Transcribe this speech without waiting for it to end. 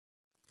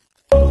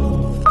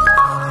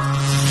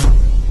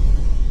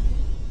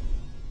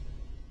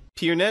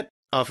Peernet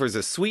offers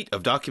a suite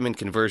of document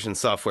conversion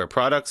software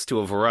products to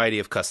a variety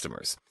of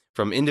customers,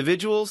 from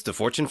individuals to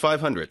Fortune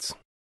 500s.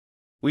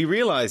 We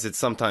realize it's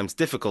sometimes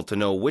difficult to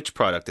know which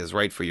product is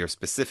right for your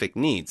specific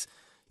needs,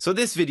 so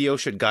this video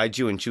should guide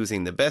you in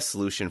choosing the best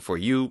solution for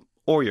you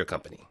or your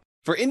company.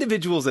 For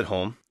individuals at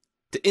home,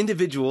 to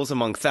individuals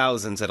among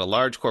thousands at a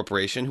large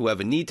corporation who have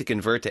a need to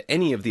convert to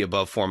any of the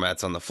above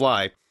formats on the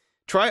fly,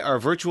 try our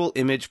virtual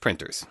image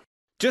printers.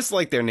 Just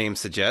like their name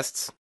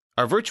suggests,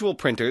 our virtual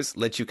printers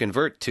let you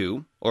convert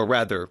to, or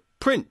rather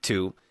print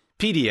to,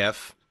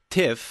 PDF,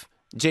 TIFF,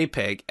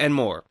 JPG, and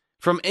more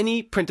from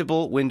any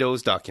printable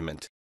Windows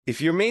document.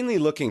 If you're mainly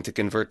looking to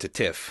convert to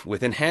TIFF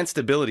with enhanced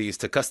abilities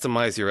to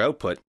customize your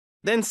output,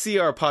 then see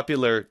our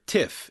popular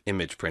TIFF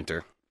image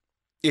printer.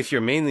 If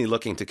you're mainly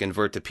looking to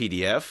convert to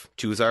PDF,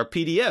 choose our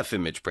PDF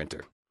image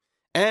printer.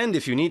 And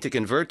if you need to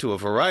convert to a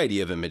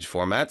variety of image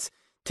formats,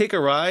 take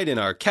a ride in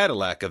our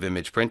Cadillac of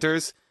image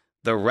printers,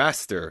 the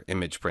RASTER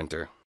image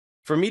printer.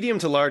 For medium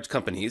to large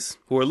companies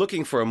who are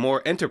looking for a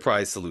more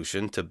enterprise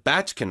solution to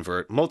batch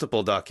convert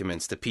multiple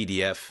documents to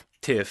PDF,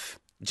 TIFF,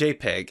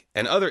 JPG,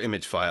 and other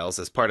image files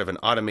as part of an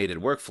automated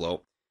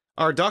workflow,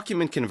 our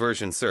document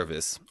conversion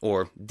service,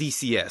 or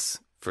DCS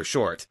for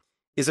short,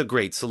 is a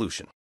great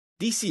solution.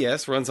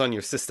 DCS runs on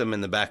your system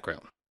in the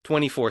background,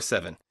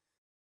 24/7.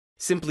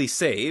 Simply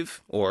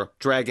save or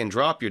drag and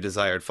drop your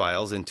desired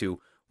files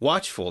into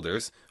watch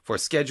folders for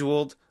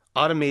scheduled,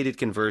 automated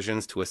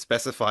conversions to a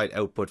specified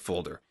output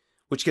folder,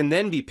 which can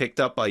then be picked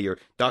up by your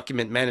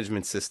document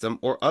management system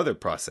or other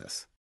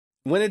process.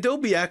 When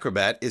Adobe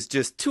Acrobat is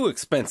just too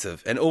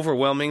expensive and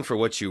overwhelming for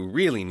what you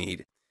really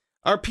need,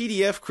 our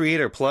PDF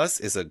Creator Plus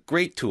is a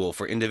great tool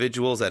for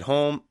individuals at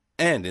home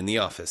and in the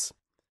office.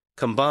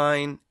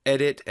 Combine,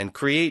 edit, and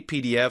create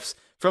PDFs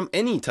from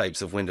any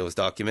types of Windows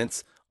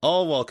documents,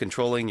 all while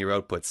controlling your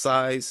output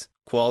size,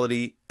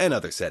 quality, and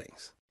other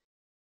settings.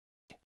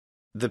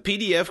 The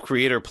PDF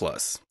Creator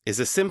Plus is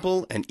a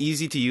simple and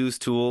easy-to-use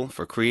tool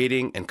for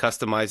creating and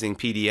customizing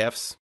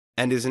PDFs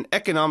and is an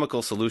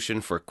economical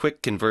solution for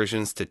quick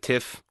conversions to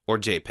TIFF or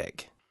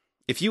JPG.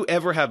 If you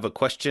ever have a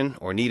question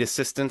or need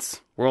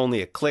assistance, we're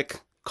only a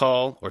click,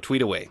 call, or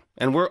tweet away,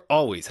 and we're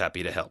always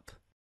happy to help.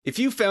 If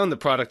you found the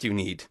product you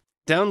need,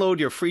 download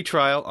your free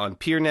trial on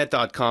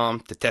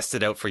Peernet.com to test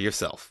it out for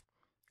yourself.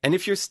 And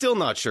if you're still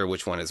not sure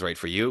which one is right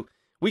for you,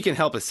 we can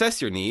help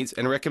assess your needs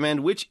and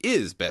recommend which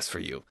is best for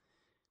you.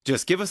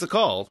 Just give us a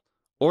call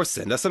or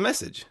send us a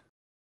message.